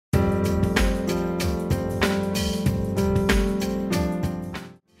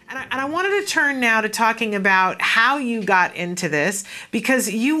I wanted to turn now to talking about how you got into this,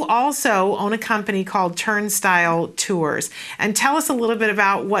 because you also own a company called Turnstile Tours. And tell us a little bit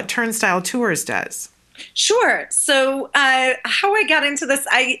about what Turnstile Tours does. Sure. So how I got into this,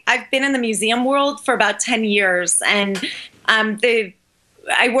 I've been in the museum world for about 10 years, and I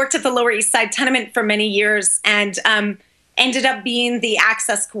worked at the Lower East Side tenement for many years, and ended up being the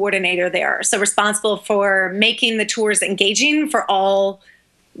access coordinator there. So responsible for making the tours engaging for all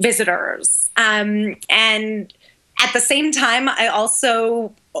visitors. And at the same time, I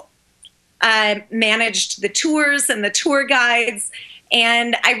also managed the tours and the tour guides.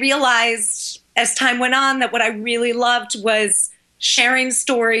 And I realized as time went on that what I really loved was sharing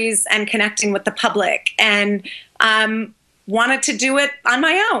stories and connecting with the public, and wanted to do it on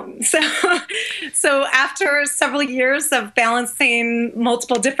my own. So after several years of balancing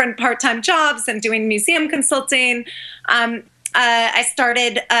multiple different part-time jobs and doing museum consulting, I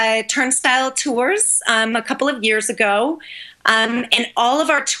started Turnstile Tours a couple of years ago. And all of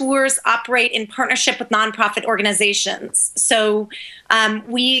our tours operate in partnership with nonprofit organizations. So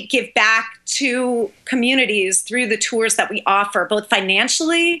we give back to communities through the tours that we offer, both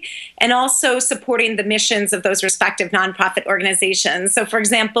financially and also supporting the missions of those respective nonprofit organizations. So, for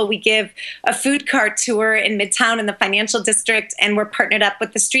example, we give a food cart tour in Midtown in the financial district, and we're partnered up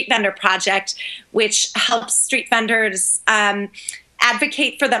with the Street Vendor Project, which helps street vendors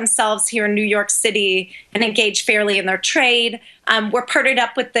advocate for themselves here in New York City and engage fairly in their trade. We're partnered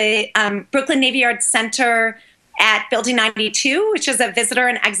up with the Brooklyn Navy Yard Center at Building 92, which is a visitor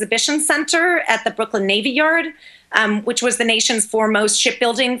and exhibition center at the Brooklyn Navy Yard, which was the nation's foremost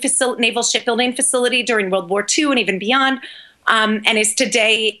naval shipbuilding facility during World War II and even beyond. And is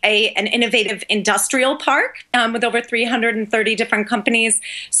today an innovative industrial park with over 330 different companies.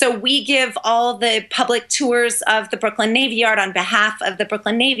 So we give all the public tours of the Brooklyn Navy Yard on behalf of the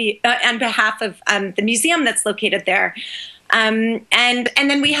Brooklyn Navy, on behalf of the museum that's located there. And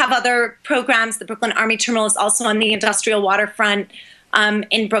then we have other programs. The Brooklyn Army Terminal is also on the industrial waterfront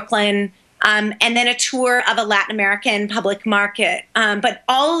in Brooklyn. And then a tour of a Latin American public market. But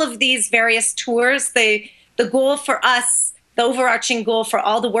all of these various tours, the goal for us, the overarching goal for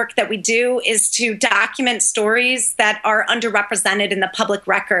all the work that we do, is to document stories that are underrepresented in the public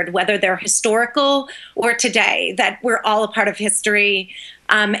record, whether they're historical or today, that we're all a part of history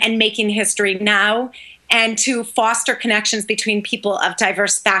and making history now, and to foster connections between people of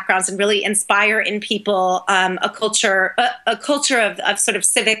diverse backgrounds and really inspire in people a culture of sort of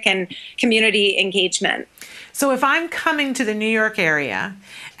civic and community engagement. So if I'm coming to the New York area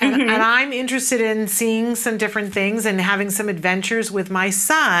and I'm interested in seeing some different things and having some adventures with my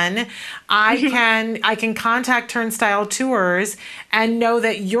son, I can contact Turnstile Tours and know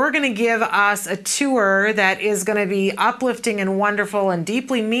that you're going to give us a tour that is going to be uplifting and wonderful and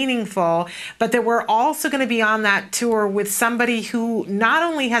deeply meaningful, but that we're also going to be on that tour with somebody who not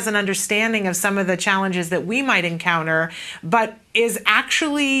only has an understanding of some of the challenges that we might encounter, but is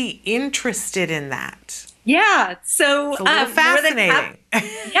actually interested in that. Yeah, so it's a little fascinating.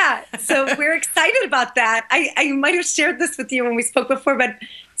 Yeah, so we're excited about that. I might have shared this with you when we spoke before, but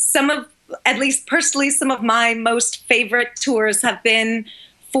at least personally, some of my most favorite tours have been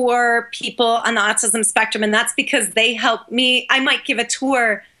for people on the autism spectrum, and that's because they help me. I might give a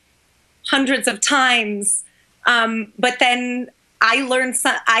tour hundreds of times, but then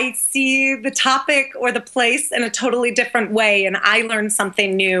I see the topic or the place in a totally different way, and I learn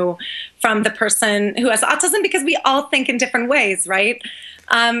something new from the person who has autism, because we all think in different ways, right?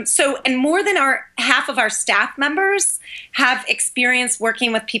 And more than half of our staff members have experience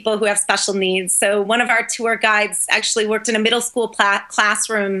working with people who have special needs. So one of our tour guides actually worked in a middle school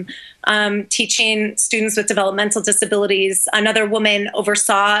classroom teaching students with developmental disabilities. Another woman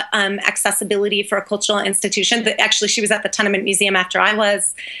oversaw accessibility for a cultural institution. Actually, she was at the Tenement Museum after I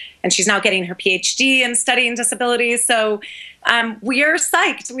was, and she's now getting her PhD in studying disabilities. So we are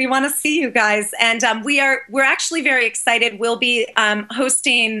psyched. We want to see you guys, and we're actually very excited. We'll be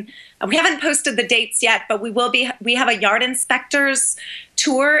hosting. We haven't posted the dates yet, but we have a yard inspectors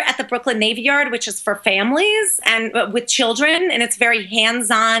tour at the Brooklyn Navy Yard, which is for families and with children, and it's very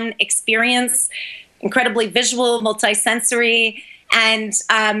hands-on experience, incredibly visual, multisensory. And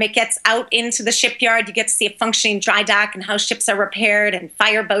it gets out into the shipyard. You get to see a functioning dry dock and how ships are repaired and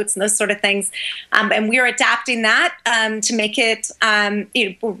fire boats and those sort of things. And we're adapting that to make it,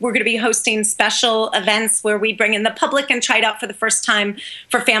 we're going to be hosting special events where we bring in the public and try it out for the first time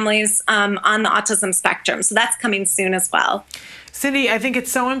for families on the autism spectrum. So that's coming soon as well. Cindy, I think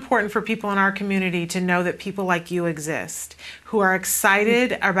it's so important for people in our community to know that people like you exist, who are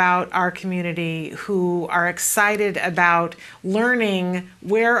excited about our community, who are excited about learning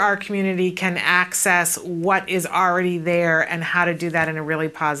where our community can access what is already there and how to do that in a really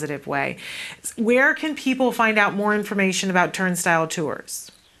positive way. Where can people find out more information about Turnstile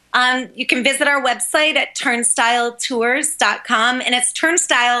Tours? You can visit our website at turnstiletours.com. And it's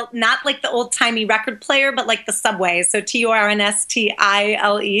Turnstile, not like the old timey record player, but like the subway. So TURNSTILE.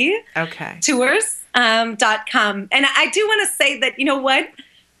 Okay. Tours.com. And I do want to say that, you know what?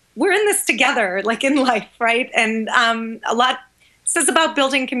 We're in this together, like in life, right? And this is about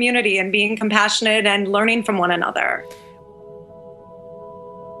building community and being compassionate and learning from one another.